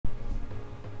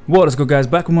What is good, guys?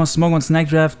 Back with more Smogon Snack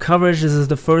Draft coverage. This is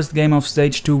the first game of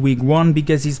Stage 2 Week 1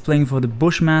 because he's playing for the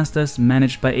Bushmasters,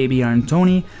 managed by ABR and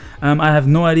Tony. I have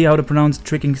no idea how to pronounce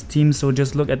Tricking's team, so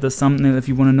just look at the thumbnail if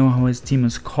you want to know how his team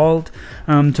is called.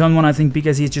 Turn 1, I think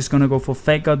BKC is just going to go for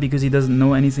Fake Out because he doesn't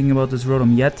know anything about this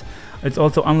Rotom yet. It's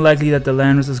also unlikely that the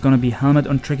Landorus is going to be Helmet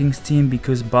on Tricking's team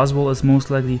because Buzzwole is most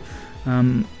likely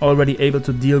already able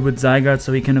to deal with Zygarde,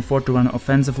 so he can afford to run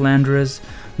offensive Landorus.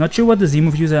 Not sure what the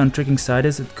Z-move user on Tricking's side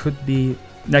is. It could be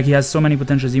like he has so many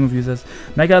potential Z-move users.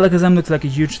 Mega Alakazam looks like a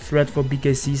huge threat for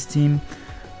BKC's team.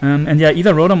 And yeah,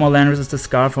 either Rotom or Landorus is the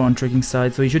Scarf on Tricking's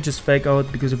side, so he should just Fake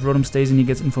Out because if Rotom stays in, he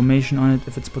gets information on it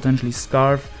if it's potentially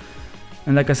Scarf.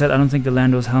 And like I said, I don't think the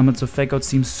Lando is Helmet, so Fake Out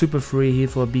seems super free here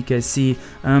for BKC.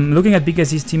 Looking at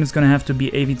BKC's team, it's going to have to be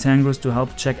AV Tangros to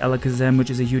help check Alakazam, which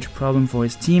is a huge problem for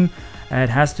his team. It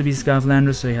has to be Scarf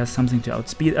Landorus, so he has something to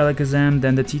outspeed Alakazam.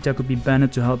 Then the Tita could be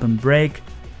Bennett to help him break.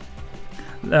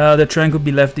 The Tran could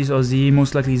be Lefties or Z,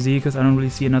 most likely Z, because I don't really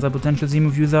see another potential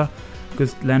Z-move user,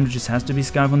 because Landorus just has to be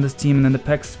Scarf on this team. And then the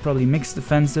Pex is probably mixed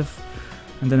defensive,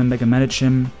 and then a Mega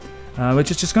Medichim.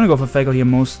 Which is just gonna go for Fake Out here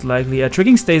most likely.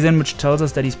 Tricking stays in, which tells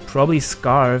us that he's probably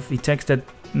Scarf. He takes that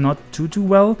not too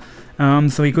well.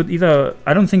 So he could either...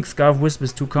 I don't think Scarf Wisp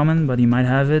is too common, but he might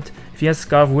have it. If he has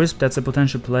Scarf Wisp, that's a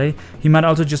potential play. He might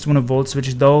also just want to Volt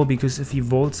Switch though, because if he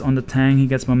Volts on the Tang, he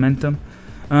gets momentum.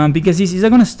 Because he's either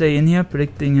gonna stay in here,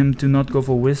 predicting him to not go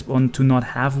for Wisp or to not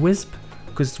have Wisp,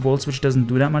 because Volt Switch doesn't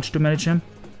do that much to Medichim.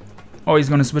 Or he's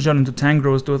gonna switch out into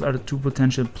Tangros. Those are the two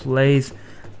potential plays.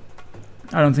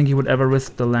 I don't think he would ever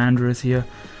risk the Landorus here.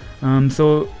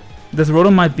 So this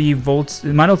Rotom might be Volts.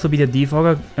 It might also be the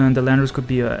Defogger, and the Landorus could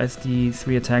be a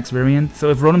SD3 attacks variant. So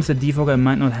if Rotom's the Defogger, it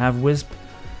might not have Wisp.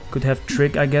 Could have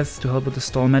Trick, I guess, to help with the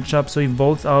stall matchup. So he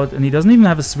Volts out, and he doesn't even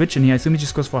have a switch in here. I assume he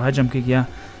just goes for High Jump Kick, yeah.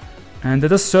 And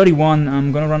that is 31.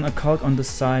 I'm gonna run Occult on the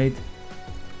side.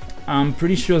 I'm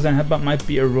pretty sure Zen Headbutt might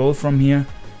be a roll from here.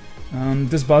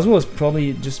 This Buzzwole is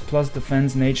probably just plus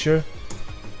defense nature.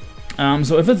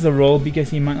 So if it's a roll,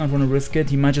 BKC might not want to risk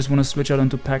it. He might just want to switch out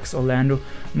onto Pex or Lando.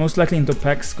 Most likely into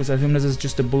Pex, because I assume this is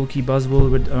just a bulky Buzzwole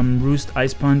with Roost,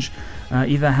 Ice Punch,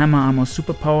 either Hammer Arm or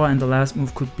Superpower, and the last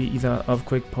move could be either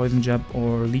Earthquake, Poison Jab,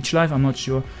 or Leech Life, I'm not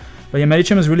sure. But yeah,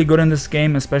 Medichim is really good in this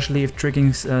game, especially if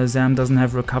Tricking's Zam doesn't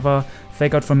have Recover.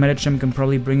 Fake Out from Medichim can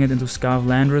probably bring it into Scarf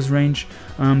Landorus range.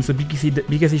 So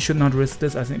BKC should not risk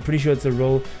this. I think pretty sure it's a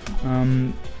roll.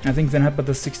 I think Zen Headbutt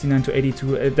the 69 to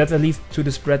 82. That's at least to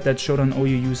the spread that Showdown OU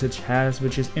usage has,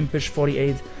 which is Impish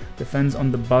 48 defense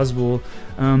on the Buzzwole.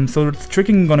 So it's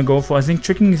Tricking gonna go for. I think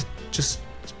Tricking is just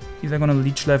either gonna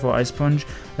Leech Life or Ice Punch.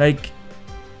 Like,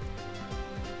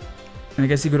 I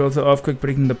guess he could also Earthquake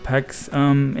predicting the Pex.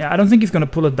 Yeah, I don't think he's gonna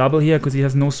pull a double here because he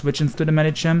has no switch-ins to the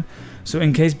Medichim. So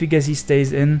in case BKC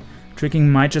stays in, Tricking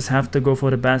might just have to go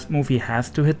for the best move. He has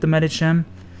to hit the Medichim.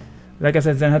 Like I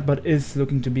said, Zen Headbutt is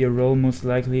looking to be a roll most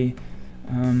likely.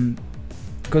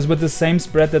 Because with the same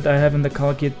spread that I have in the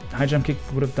call kit, High Jump Kick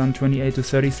would have done 28 to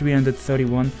 33 and did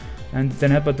 31. And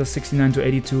Zen Headbutt does 69 to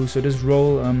 82. So this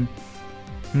roll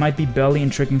might be barely in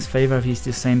Tricking's favor if he's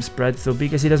the same spread. So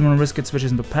because he doesn't want to risk it,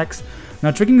 switches into Pex.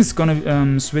 Now Tricking is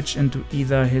gonna switch into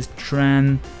either his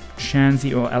Tran,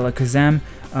 Chansey, or Alakazam.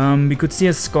 We could see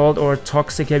a Scald or a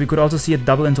Toxic here. We could also see a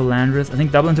double into Landorus. I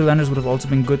think double into Landorus would have also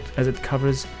been good as it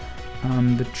covers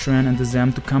the Tran and the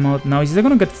Zam to come out. Now he's either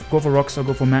gonna go for Rocks or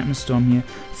go for Magma Storm here.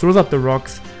 Throws up the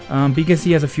Rocks.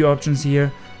 BKC has a few options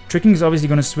here. Tricking is obviously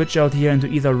gonna switch out here into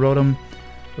either Rotom,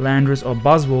 Landorus, or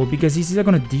Buzzwole because he's either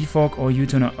going to defog or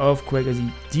U-turn or Earthquake as he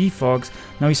defogs.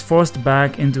 Now he's forced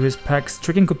back into his Pex.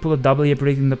 Tricking could pull a double here,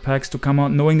 predicting the Pex to come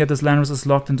out, knowing that this Landorus is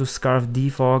locked into Scarf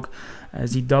defog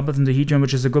as he doubles into Heatran,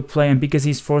 which is a good play, and because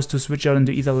he's forced to switch out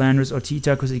into either Landorus or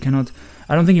Tita because he cannot...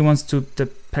 I don't think he wants the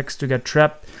Pex to get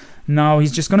trapped. Now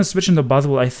he's just going to switch into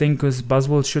Buzzwole, I think, because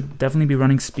Buzzwole should definitely be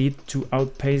running speed to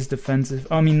outpace defensive...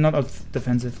 I mean, not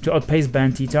defensive, to outpace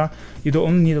Ban Tita. You do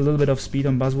only need a little bit of speed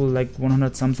on Buzzwole, like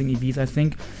 100 something EVs, I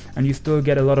think, and you still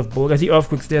get a lot of bulk. I see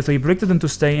Earthquakes there, so he predicted him to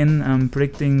stay in,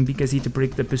 predicting BKC to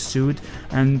predict the Pursuit,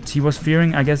 and he was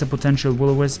fearing, I guess, a potential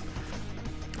Will-O-Wisp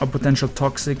or potential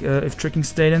Toxic if Tricking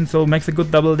stayed in, so makes a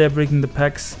good double there, breaking the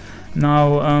Pex.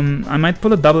 Now, I might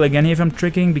pull a double again here if I'm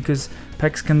Tricking, because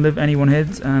Pex can live any one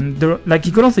hit, and like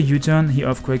he could also U-turn, he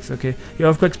Earthquakes, okay. He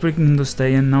Earthquakes, breaking him to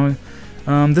stay in. Now,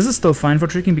 this is still fine for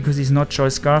Tricking because he's not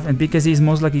Choice Scarf, and because he's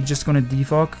most likely just gonna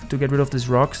defog to get rid of these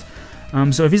rocks.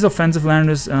 So if he's offensive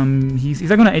Landorus, he's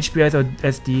either gonna HP Ice or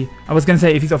SD. I was gonna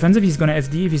say, if he's offensive, he's gonna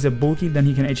SD. If he's a bulky, then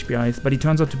he can HP Ice, but he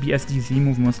turns out to be SD Z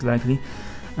move most likely.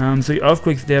 So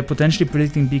Earthquakes, they're potentially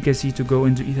predicting BKC to go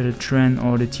into either the Tran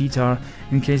or the T-Tar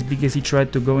in case BKC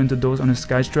tried to go into those on a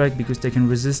Sky Strike because they can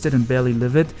resist it and barely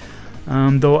live it.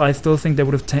 Though I still think they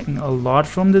would have taken a lot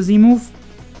from the Z move.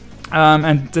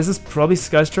 And this is probably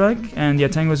Sky Strike, and yeah,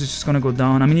 Tango is just gonna go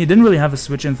down. I mean, he didn't really have a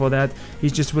switch in for that.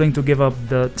 He's just willing to give up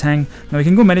the Tang. Now he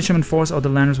can go Medicham and force out the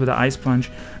Landers with the Ice Punch.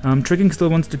 Tricking still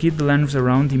wants to keep the Landers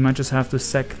around. He might just have to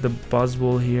sack the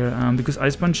Buzzwole here, because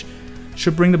Ice Punch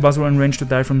should bring the Buzzwole in range to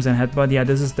die from Zen Headbutt. Yeah,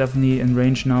 this is definitely in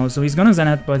range now, so he's gonna Zen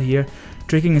Headbutt here.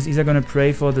 Tricking is either gonna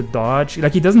pray for the dodge.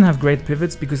 Like, he doesn't have great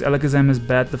pivots because Alakazam has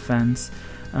bad defense.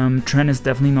 Tran is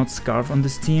definitely not Scarf on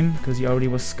this team because he already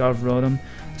was Scarf Rotom.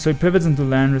 So he pivots into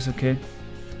Landers, okay.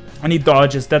 And he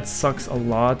dodges. That sucks a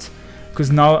lot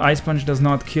because now Ice Punch does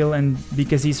not kill and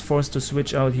BKC is forced to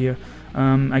switch out here.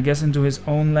 I guess into his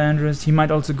own Landers. He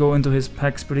might also go into his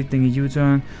packs predicting a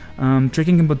U-turn.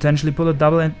 Tricking can potentially pull a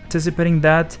double anticipating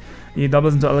that. He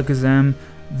doubles into Alakazam.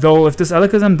 Though if this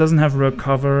Alakazam doesn't have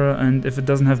Recover and if it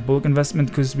doesn't have Bulk Investment,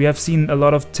 because we have seen a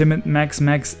lot of timid max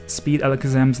speed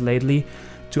Alakazams lately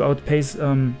to outpace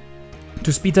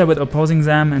to speed type with opposing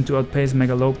Zam and to outpace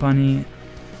Mega Lopunny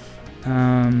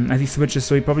as he switches,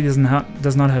 so he probably does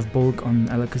not have bulk on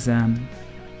Alakazam.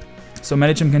 So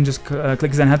Medicham can just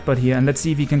click Zen Headbutt here, and let's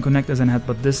see if he can connect a Zen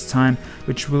Headbutt this time,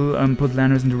 which will put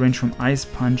Landers into range from Ice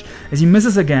Punch, as he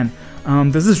misses again.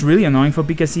 This is really annoying for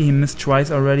BKC, he missed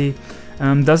twice already.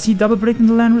 Does he double predict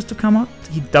into Landers to come out?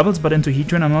 He doubles but into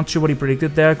Heatran. I'm not sure what he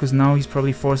predicted there, because now he's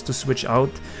probably forced to switch out.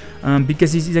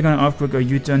 Because he's either going to Earthquake or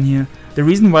U-turn here. The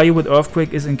reason why you would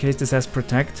Earthquake is in case this has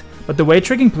Protect. But the way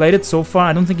Tricking played it so far,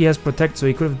 I don't think he has Protect, so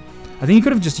he could have... I think he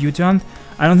could have just U-turned.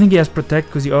 I don't think he has Protect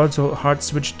because he also hard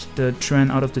switched the Tran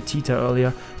out of the T-Tar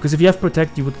earlier. Because if you have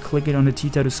Protect, you would click it on the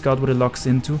T-Tar to scout what it locks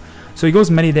into. So he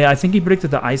goes Medi there. I think he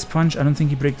predicted the Ice Punch. I don't think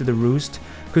he predicted the Roost.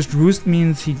 Because Roost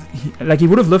means he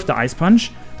would have lived the Ice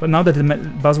Punch. But now that the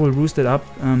Buzzwole roosted up,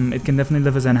 it can definitely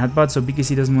live as an Headbutt. So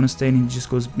BKC doesn't want to stay and he just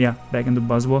goes, yeah, back into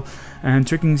Buzzwole. And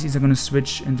Tricking is either going to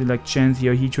switch into like Chansey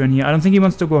or Heatran here. I don't think he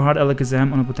wants to go hard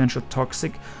Alakazam on a potential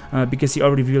Toxic. Because he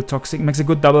already revealed Toxic. Makes a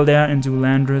good double there into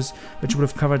Landorus, which would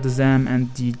have covered the Zam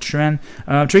and the Tran.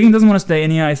 Tricking doesn't want to stay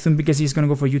in here. I think because he's going to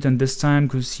go for U-turn this time.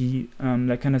 Because he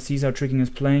like kind of sees how Tricking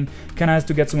is playing. Kind of has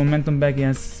to get some momentum back. He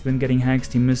has been getting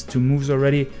hexed. He missed 2 moves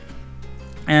already.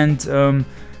 And...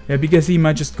 yeah, BKC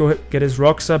might just go get his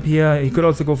Rocks up here. He could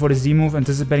also go for the Z move,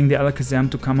 anticipating the Alakazam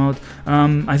to come out.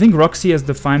 I think Roxy is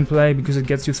the fine play because it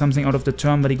gets you something out of the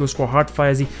turn, but he goes for Hard Fire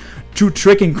as he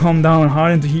Tricking calm down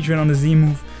hard into Heatran on the Z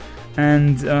move.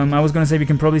 And I was gonna say we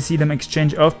can probably see them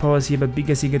exchange Earth Powers here, but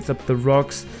BKC gets up the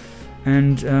Rocks.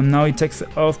 And now he takes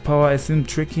the Earth Power. I assume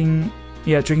Tricking...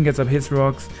 yeah, Tricking gets up his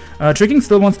Rocks. Tricking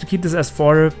still wants to keep this as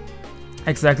fodder.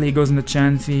 Exactly, he goes into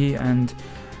Chansey and...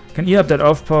 can eat up that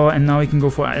Earth Power, and now he can go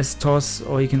for S-Toss,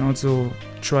 or he can also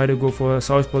try to go for a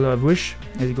Southpaw or Wish,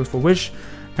 as he goes for Wish.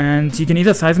 And he can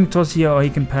either Seismic Toss here, or he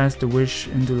can pass the Wish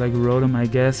into like Rotom, I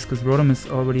guess, because Rotom is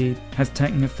already has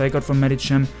taken a Fake Out from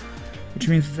Medicham, which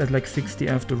means it's at like 60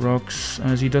 after Rocks,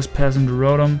 as he does pass into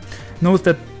Rotom. Knows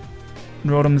that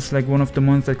Rotom is like one of the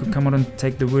ones that could come out and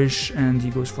take the Wish, and he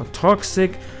goes for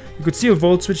Toxic. You could see a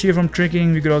Volt Switch here from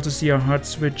Tricking. We could also see a Hard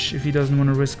Switch if he doesn't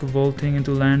want to risk Volting into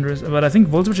Landorus. But I think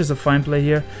Volt Switch is a fine play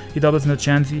here. He doubles into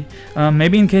Chansey.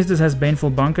 Maybe in case this has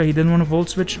Baneful Bunker, he didn't want to Volt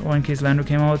Switch, or in case Lando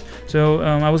came out. So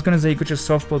I was going to say he could just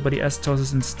Softball, but he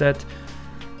S-tosses instead.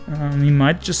 He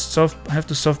might just have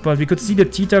to Softball. We could see the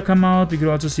T-Tar come out. We could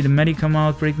also see the Medi come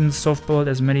out, predicting the Softball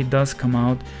as Medi does come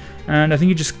out. And I think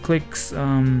he just clicks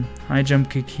High Jump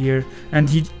Kick here. And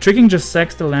Tricking just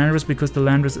sacks the Landorus because the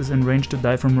Landorus is in range to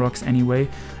die from Rocks anyway.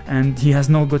 And he has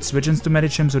no good switch-ins to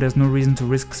Medicham, so there's no reason to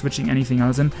risk switching anything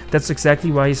else in. That's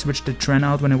exactly why he switched the Tran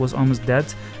out when it was almost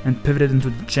dead and pivoted into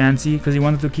Chansey, because he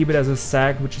wanted to keep it as a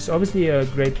sack, which is obviously a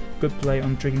good play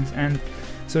on Tricking's end.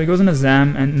 So he goes on a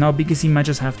Zam, and now BKC might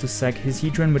just have to sack his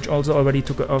Heatran, which also already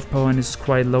took an Earth Power and is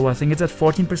quite low. I think it's at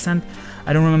 14%.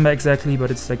 I don't remember exactly,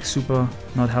 but it's like super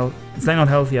not healthy. It's like not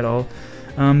healthy at all.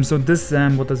 So this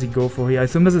Zam, what does he go for here? I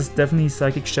assume this is definitely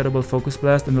Psychic Shadow Ball Focus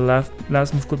Blast, and the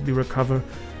last move could be Recover.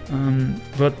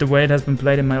 But the way it has been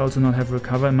played, it might also not have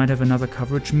Recover. It might have another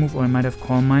coverage move, or it might have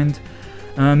Calm Mind.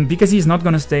 Because he's not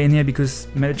gonna stay in here because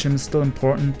Medicham is still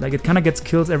important. Like, it kind of gets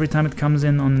kills every time it comes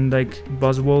in on like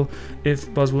Buzzwole, if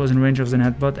Buzzwole is in range of Zen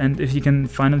Headbutt, and if he can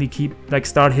finally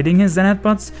start hitting his Zen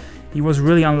Headbutts. He was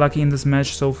really unlucky in this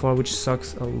match so far, which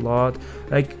sucks a lot.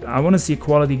 Like, I want to see a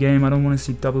quality game. I don't want to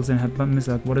see double Zen Headbutt miss.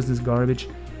 Like, what is this garbage?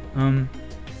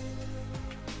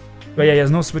 But yeah, he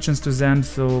has no switch-ins to Zen,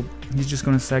 so he's just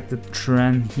gonna sack the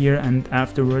Tran here, and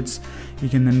afterwards he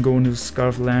can then go into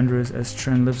Scarf Landorus as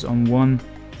Tran lives on 1.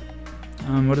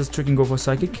 What does Tricking go for?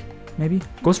 Psychic? Maybe?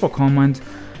 Goes for Calm Mind.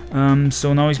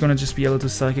 So now he's gonna just be able to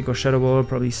Psychic or Shadow Ball,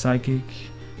 probably Psychic,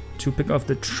 to pick off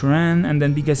the Tran, and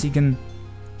then because he can...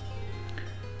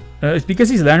 it's because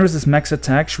his Landorus is max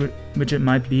attack, which it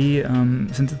might be,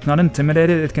 since it's not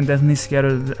intimidated, it can definitely scare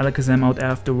the Alakazam out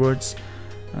afterwards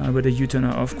with a U-turn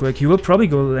or Earthquake. He will probably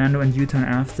go Lando and U-turn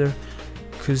after,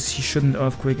 because he shouldn't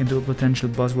Earthquake into a potential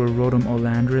boss with Rotom or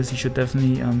Landorus. He should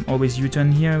definitely always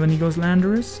U-turn here when he goes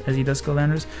Landorus, as he does go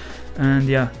Landorus. And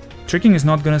yeah, Tricking is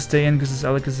not gonna stay in because his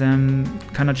Alakazam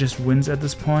kinda just wins at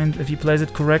this point if he plays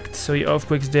it correct. So he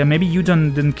Earthquakes there. Maybe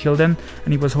U-turn didn't kill them,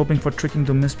 and he was hoping for Tricking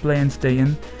to misplay and stay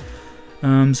in.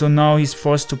 So now he's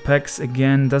forced to Pex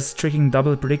again. Does Tricking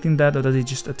double predicting that, or does he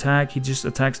just attack? He just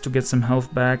attacks to get some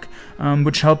health back,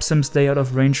 which helps him stay out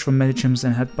of range from Medicham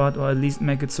and Headbutt, or at least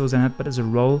make it so Zen Headbutt is a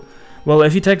roll. Well,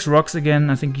 if he takes Rocks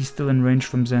again, I think he's still in range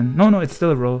from Zen. No, it's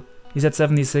still a roll. He's at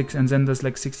 76 and Zen does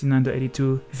like 69 to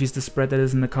 82 if he's the spread that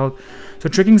is in the cult. So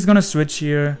Tricking's gonna switch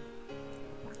here.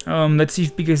 Let's see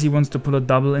if BKC wants to pull a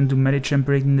double into Medicham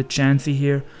breaking the Chansey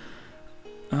here.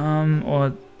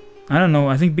 Or... I don't know,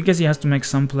 I think because he has to make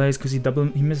some plays, because he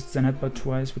missed Zen Headbutt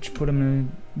twice, which put him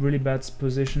in a really bad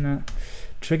position.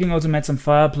 Tricking also made some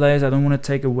fire plays, I don't want to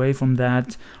take away from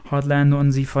that. Hard Lando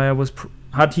on Z-Fire was...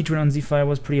 Hard Heatran on Z-Fire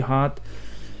was pretty hard.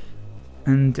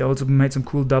 And they also made some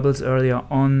cool doubles earlier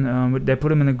on. They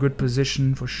put him in a good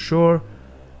position for sure.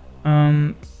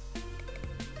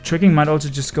 Tricking might also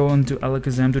just go into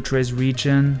Alakazam to trace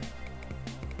regen.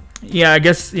 Yeah, I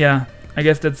guess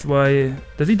that's why...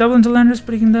 Does he double into Landorus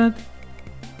predicting that?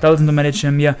 Doubles into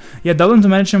Medicham, yeah. Yeah, double into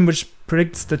Medicham, which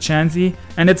predicts the Chansey.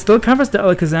 And it still covers the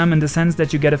Alakazam in the sense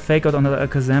that you get a Fake Out on the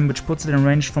Alakazam, which puts it in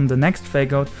range from the next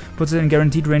Fake Out, puts it in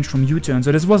guaranteed range from U-turn.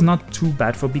 So this was not too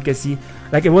bad for BKC.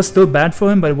 Like, it was still bad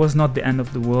for him, but it was not the end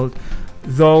of the world.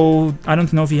 Though, I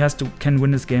don't know if he can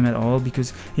win this game at all,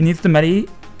 because he needs the Medi,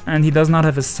 and he does not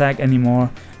have a sack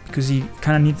anymore, because he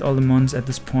kind of needs all the mons at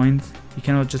this point. He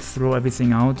cannot just throw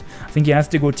everything out. I think he has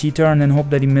to go T-turn and then hope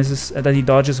that he misses, that he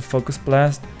dodges a Focus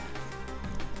Blast,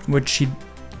 which he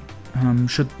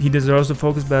deserves a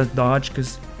Focus Blast dodge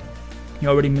because he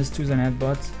already missed 2 Zen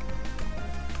Headbutts.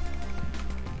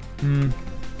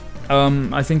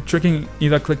 I think Tricking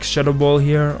either clicks Shadow Ball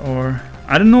here, or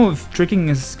I don't know if Tricking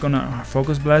is gonna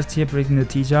Focus Blast here, predicting the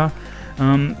T-tar.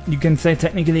 You can say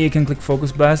technically he can click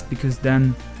Focus Blast because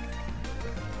then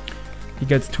he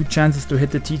gets 2 chances to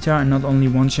hit the T-tar and not only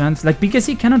 1 chance. Like, because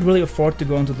he cannot really afford to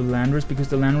go into the Landorus because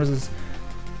the Landorus is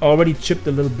already chipped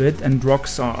a little bit and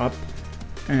rocks are up.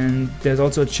 And there's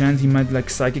also a chance he might like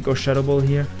Psychic or Shadow Ball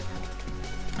here.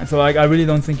 So like, I really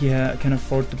don't think he can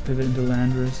afford to pivot into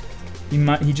Landorus.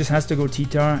 He just has to go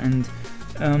T-tar, and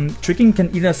Tricking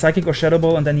can either Psychic or Shadow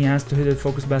Ball and then he has to hit a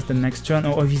Focus Blast the next turn,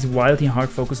 or if he's wild he hard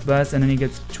Focus Blast and then he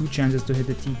gets 2 chances to hit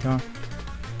the T-tar.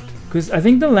 Because I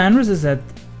think the Landorus is at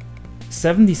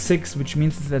 76, which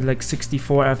means it's at like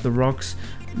 64 after rocks,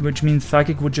 which means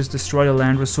Psychic would just destroy the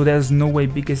Landorus, so there's no way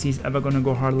BKC is ever gonna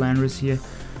go hard Landorus here.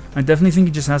 I definitely think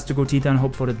he just has to go T-tar and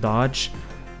hope for the dodge.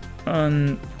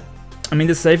 I mean,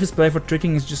 the safest play for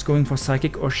Tricking is just going for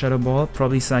Psychic or Shadow Ball,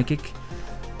 probably Psychic.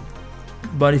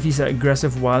 But if he's an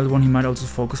aggressive wild one, he might also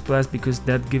Focus Blast because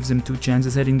that gives him 2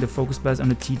 chances hitting the Focus Blast on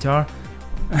the T-tar.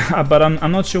 But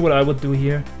I'm not sure what I would do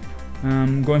here.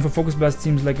 Going for Focus Blast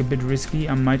seems like a bit risky.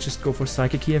 I might just go for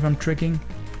Psychic here if I'm Tricking.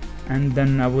 And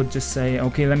then I would just say,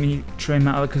 okay, let me train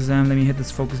my Alakazam, let me hit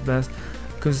this Focus Blast.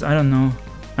 Because I don't know.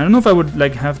 I don't know if I would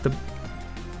like have the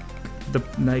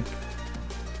like,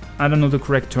 I don't know the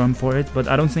correct term for it, but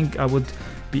I don't think I would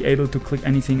be able to click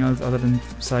anything else other than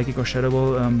Psychic or Shadow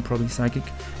Ball, probably Psychic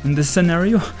in this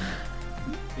scenario.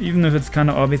 Even if it's kind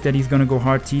of obvious that he's gonna go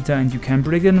hard T-tar and you can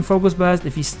predict it in Focus Blast,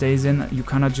 if he stays in, you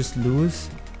cannot just lose.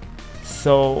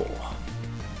 So,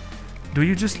 do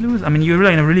you just lose? I mean, you're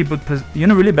really in a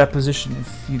really bad position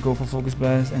if you go for Focus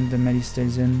Blast and the Medi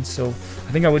stays in. So,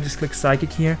 I think I would just click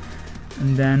Psychic here,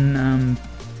 and then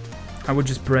I would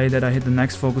just pray that I hit the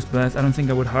next Focus Blast. I don't think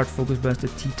I would hard Focus Blast the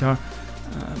T-tar,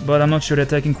 but I'm not sure. They're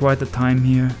taking quite the time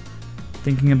here,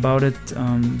 thinking about it,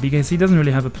 because he doesn't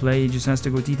really have a play. He just has to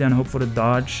go T-tar and hope for the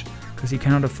dodge, because he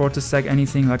cannot afford to sack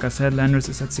anything. Like I said, Landorus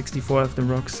is at 64 after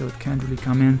rocks, so it can't really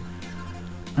come in.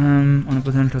 On a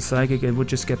potential Psychic, it would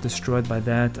just get destroyed by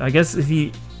that. I guess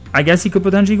he could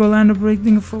potentially go Lando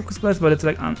breaking a Focus Blast, but it's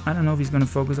like, I don't know if he's gonna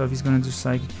focus or if he's gonna just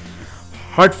Psychic.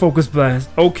 Hard Focus Blast,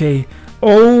 okay.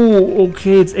 Oh,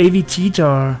 okay, it's AV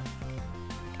T-tar.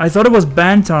 I thought it was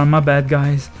Bantar, my bad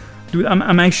guys. Dude,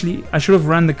 I should have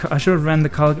ran the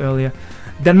calc earlier.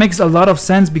 That makes a lot of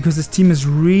sense because this team is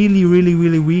really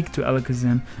weak to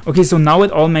Alakazam. Okay, so now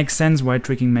it all makes sense why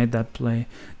Tricking made that play.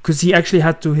 Because he actually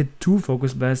had to hit 2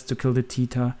 Focus Blasts to kill the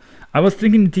Tita. I was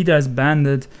thinking the Tita is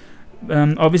banded.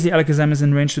 Obviously Alakazam is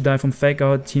in range to die from Fake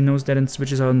Out. He knows that and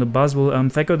switches out on the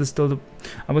Buzzwole. Fake Out is still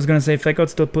I was gonna say Fake Out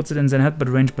still puts it in Zen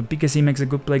Headbutt range, but BKC makes a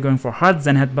good play going for hard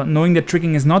Zen Headbutt, knowing that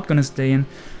Tricking is not gonna stay in.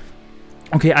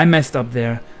 Okay, I messed up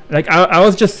there. Like I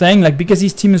was just saying, like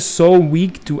BKC's team is so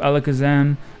weak to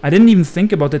Alakazam. I didn't even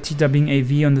think about the Tita being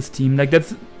AV on this team. Like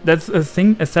that's a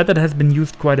set that has been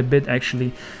used quite a bit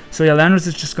actually. So yeah, Landorus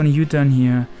is just gonna U-turn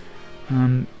here.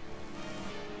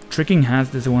 Tricking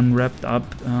has this one wrapped up.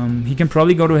 He can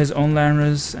probably go to his own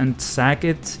Landorus and sack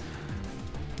it.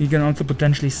 He can also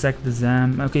potentially sack the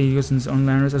Zam. Okay, he goes in his own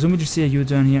Landorus. Assume you see a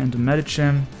U-turn here into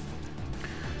Medicham.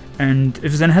 And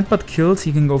if Zen Headbutt kills,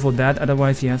 he can go for that.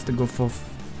 Otherwise, he has to go for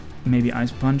maybe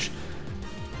Ice Punch.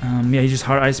 Yeah, he just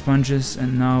hard Ice Punches.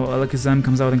 And now Alakazam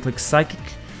comes out and clicks Psychic.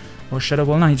 Or Shadow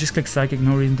Ball. No, he just clicks Psychic.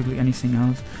 No reason to click anything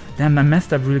else. Damn, I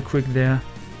messed up really quick there.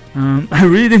 I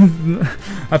really didn't...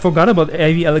 I forgot about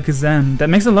AV Alakazam. That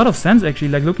makes a lot of sense actually.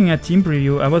 Like looking at team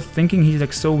preview, I was thinking he's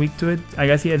like so weak to it. I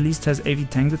guess he at least has AV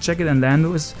Tank to check it, and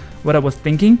Lando is what I was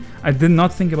thinking. I did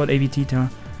not think about AV Tita.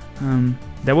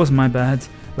 That was my bad.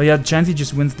 But yeah, Chansey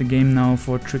just wins the game now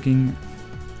for Tricking.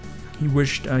 He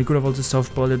wished he could have also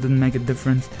softballed, it didn't make a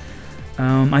difference.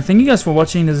 I thank you guys for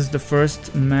watching. This is the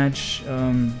first match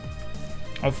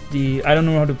of the, I don't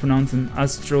know how to pronounce them,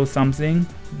 Astro something.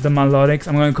 The Melodics,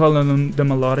 I'm gonna call them the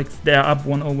Melodics. They are up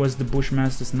 1-0 versus the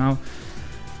Bushmasters now.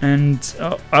 And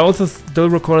I also still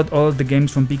recorded all of the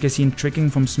games from BKC and Tricking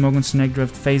from Smogon Snake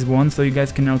Draft Phase 1, so you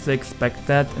guys can also expect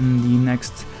that in the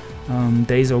next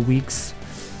days or weeks.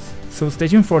 So stay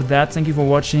tuned for that. Thank you for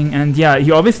watching. And yeah,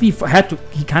 he obviously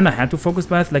kind of had to Focus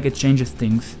Blast. Like it changes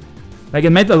things. Like it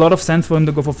made a lot of sense for him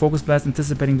to go for Focus Blast,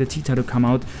 anticipating the Tita to come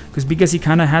out, because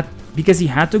he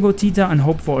had to go Tita and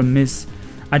hope for a miss.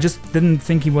 I just didn't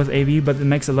think he was AV, but it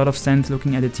makes a lot of sense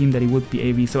looking at the team that he would be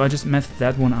AV. So I just messed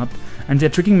that one up. And yeah,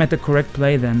 Tricking made the correct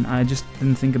play then. I just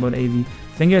didn't think about AV.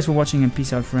 Thank you guys for watching and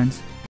peace out, friends.